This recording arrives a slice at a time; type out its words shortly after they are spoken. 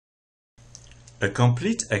A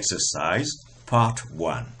complete exercise, part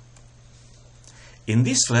 1. In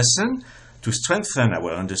this lesson, to strengthen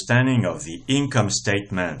our understanding of the income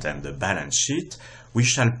statement and the balance sheet, we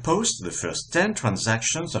shall post the first 10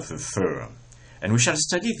 transactions of a firm, and we shall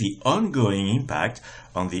study the ongoing impact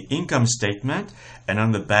on the income statement and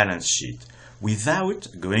on the balance sheet, without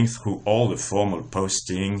going through all the formal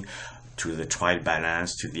posting to the trial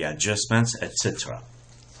balance, to the adjustments, etc.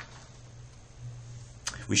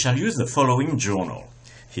 We shall use the following journal.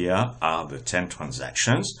 Here are the 10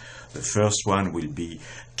 transactions. The first one will be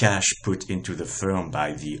cash put into the firm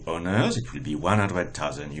by the owners. It will be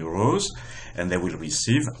 100,000 euros, and they will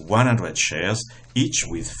receive 100 shares, each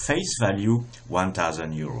with face value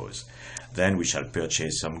 1,000 euros. Then we shall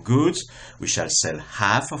purchase some goods. We shall sell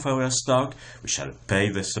half of our stock. We shall pay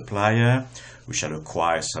the supplier. We shall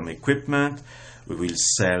acquire some equipment. We will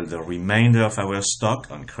sell the remainder of our stock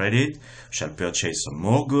on credit. We shall purchase some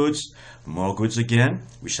more goods again.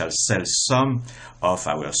 We shall sell some of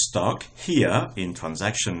our stock. Here in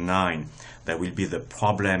transaction 9, there will be the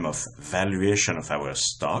problem of valuation of our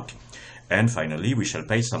stock. And finally, we shall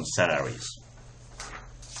pay some salaries.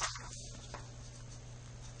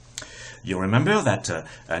 You remember that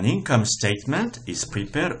an income statement is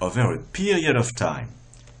prepared over a period of time,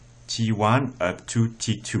 T1 up to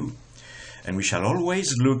T2. And we shall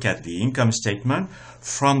always look at the income statement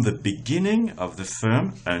from the beginning of the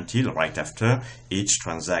firm until right after each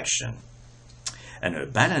transaction. And a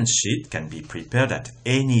balance sheet can be prepared at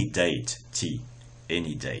any date, T,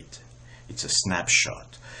 any date. It's a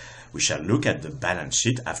snapshot. We shall look at the balance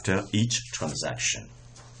sheet after each transaction.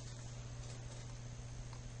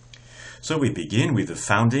 So we begin with the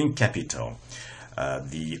founding capital.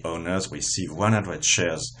 The owners receive 100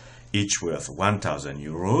 shares, each worth 1,000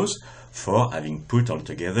 euros, for having put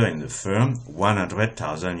altogether in the firm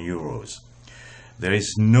 100,000 euros. There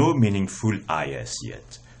is no meaningful IS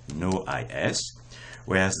yet, no IS,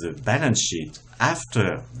 whereas the balance sheet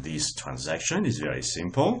after this transaction is very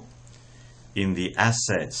simple. In the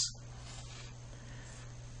assets,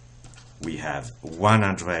 we have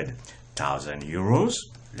 100,000 euros,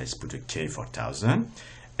 let's put a K for 1,000,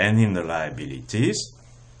 and in the liabilities,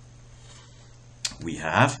 we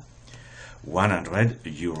have 100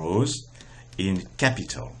 euros in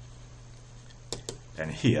capital,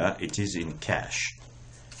 and here it is in cash.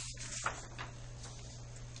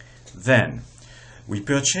 Then we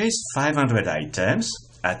purchased 500 items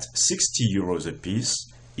at 60 euros a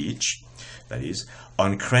piece each, that is,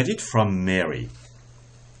 on credit from Mary.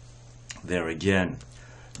 There again,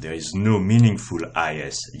 there is no meaningful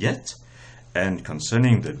IS yet, and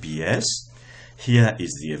concerning the BS, here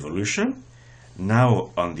is the evolution.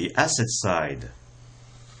 Now on the asset side,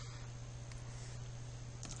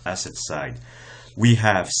 we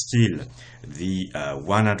have still the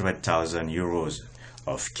 100,000 euros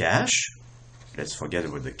of cash. Let's forget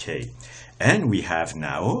about the K. And we have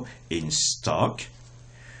now in stock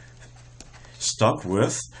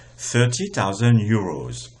worth 30,000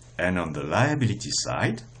 euros. And on the liability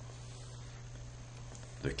side,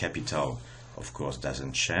 the capital, of course,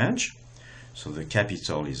 doesn't change. So the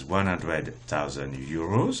capital is 100,000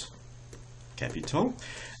 euros, capital,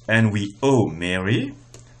 and we owe Mary,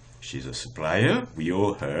 she's a supplier, we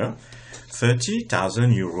owe her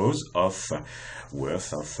 30,000 euros of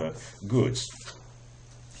worth of goods.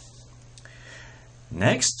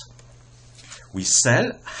 Next, we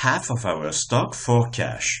sell half of our stock for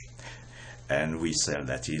cash, and we sell,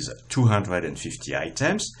 that is, 250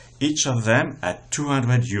 items, each of them at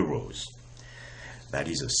 200 euros. That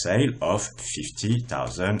is a sale of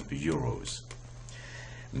 50,000 euros.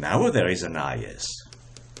 Now there is an IS.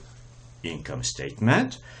 Income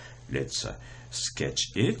statement. Let's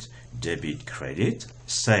sketch it. Debit, credit,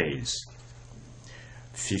 sales.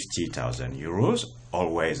 50,000 euros,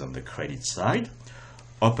 always on the credit side.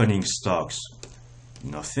 Opening stocks,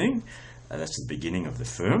 nothing. That's the beginning of the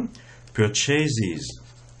firm. Purchases.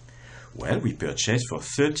 Well, we purchased for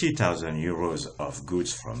 30,000 euros of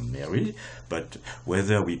goods from Mary, but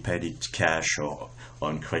whether we paid it cash or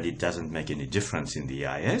on credit doesn't make any difference in the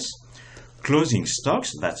IS. Closing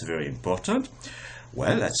stocks, that's very important.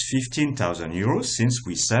 Well, that's 15,000 euros since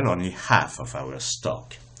we sell only half of our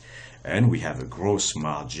stock. And we have a gross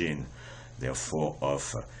margin, therefore,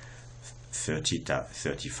 of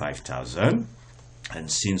 35,000.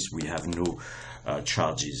 And since we have no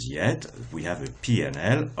charges yet, we have a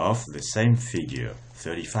P&L of the same figure,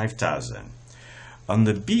 35,000. On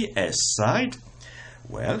the BS side,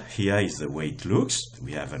 well, here is the way it looks.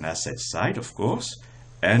 We have an asset side, of course,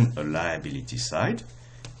 and a liability side.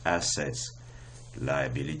 Assets,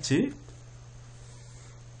 liability.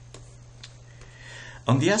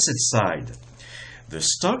 On the asset side, The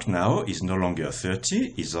stock now is no longer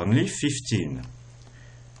 30, is only 15.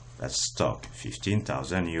 That's stock,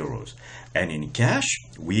 15,000 euros. And in cash,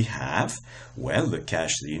 we have, well, the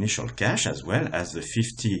cash, the initial cash, as well as the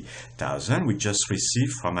 50,000 we just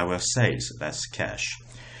received from our sales. That's cash.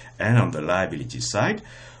 And on the liability side,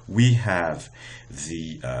 we have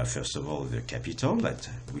the, first of all, the capital that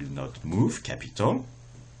will not move, capital.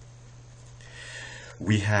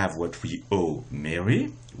 We have what we owe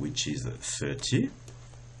Mary, which is 30.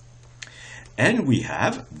 And we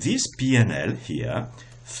have this P&L here,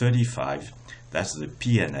 35. That's the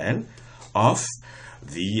P&L of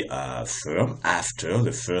the firm after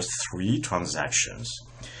the first 3 transactions.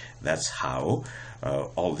 That's how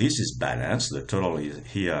all this is balanced. The total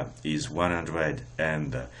here is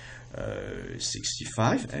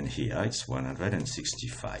 165, and here it's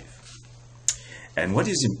 165. And what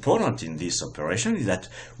is important in this operation is that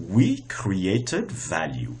we created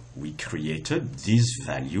value. We created this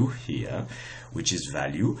value here, which is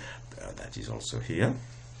value, that is also here.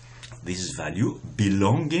 This is value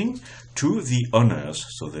belonging to the owners.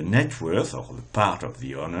 So the net worth or the part of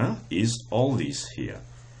the owner is all this here.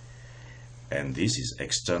 And this is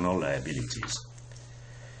external liabilities.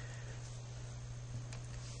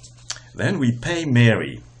 Then we pay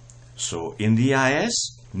Mary. So in the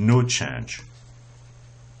IS, no change.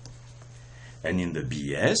 And in the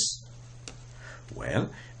BS,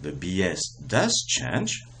 well, the BS does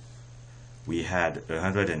change. We had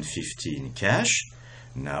 150 in cash.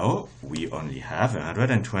 Now we only have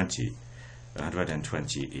 120.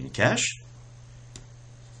 120 in cash.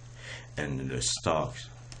 And the stock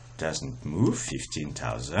doesn't move,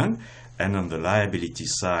 15,000. And on the liability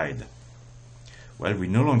side, well, we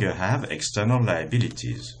no longer have external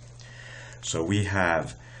liabilities. So we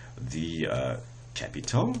have the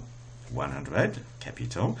capital, 100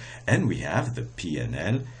 capital, and we have the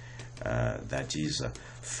P&L that is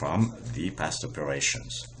from the past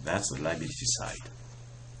operations. That's the liability side.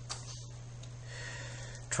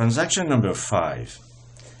 Transaction number 5,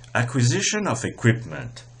 acquisition of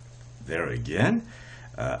equipment. There again,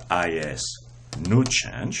 IS, no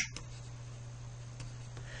change.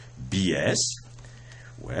 BS,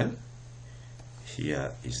 well,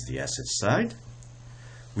 here is the asset side.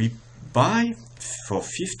 We buy for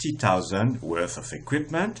 50,000 worth of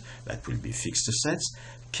equipment, that will be fixed assets,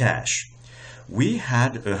 cash. We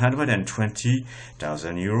had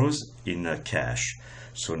 120,000 euros in cash.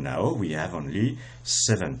 So now we have only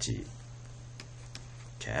 70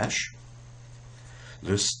 cash.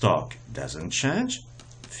 The stock doesn't change,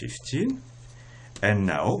 15. And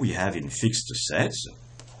now we have in fixed assets,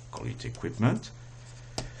 call it equipment,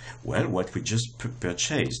 well, what we just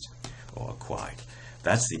purchased or acquired.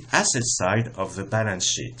 That's the asset side of the balance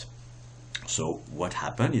sheet. So what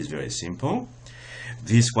happened is very simple.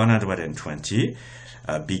 This 120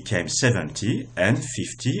 became 70 and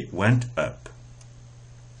 50 went up.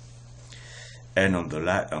 And on the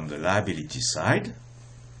liability side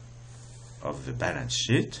of the balance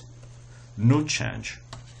sheet, no change.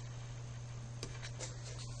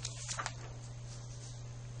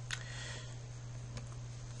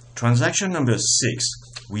 Transaction number 6,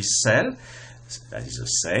 we sell, that is a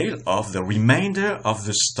sale of the remainder of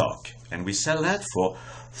the stock, and we sell that for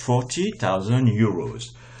 40,000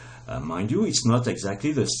 euros. Mind you, it's not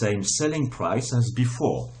exactly the same selling price as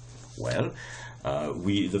before. Well,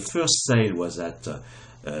 the first sale was at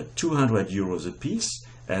 200 euros a piece,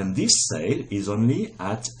 and this sale is only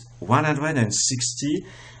at 160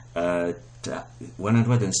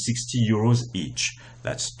 euros each.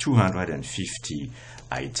 That's 250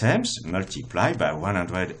 items multiplied by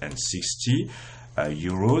 160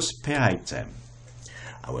 euros per item.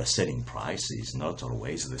 Our selling price is not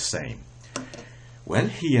always the same. Well,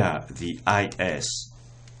 here the IS,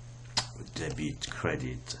 debit,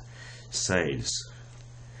 credit, sales,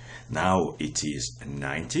 now it is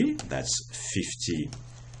 90, that's 50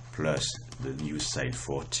 plus the new sale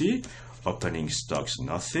 40, opening stocks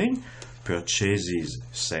nothing, purchases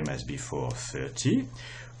same as before 30,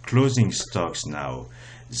 closing stocks now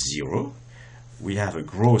 0, we have a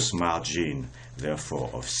gross margin therefore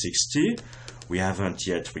of 60, we haven't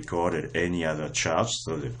yet recorded any other charge,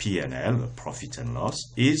 so the P&L, the profit and loss,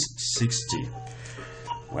 is 60.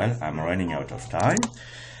 Well, I'm running out of time.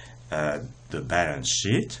 The balance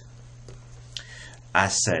sheet,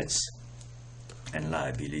 assets and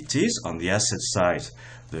liabilities. On the asset side,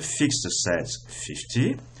 the fixed assets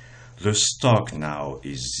 50. The stock now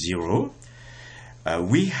is 0.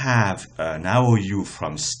 We have an IOU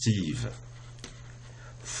from Steve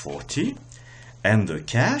 40, and the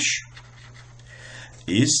cash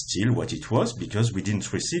is still what it was because we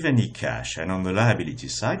didn't receive any cash. And on the liability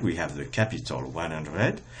side, we have the capital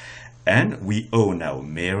 100, and we owe now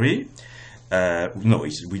Mary. No,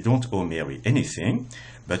 we don't owe Mary anything,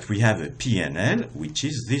 but we have a P&L, which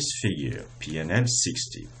is this figure, P&L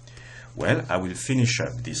 60. Well, I will finish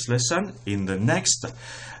up this lesson in the next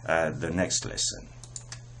lesson.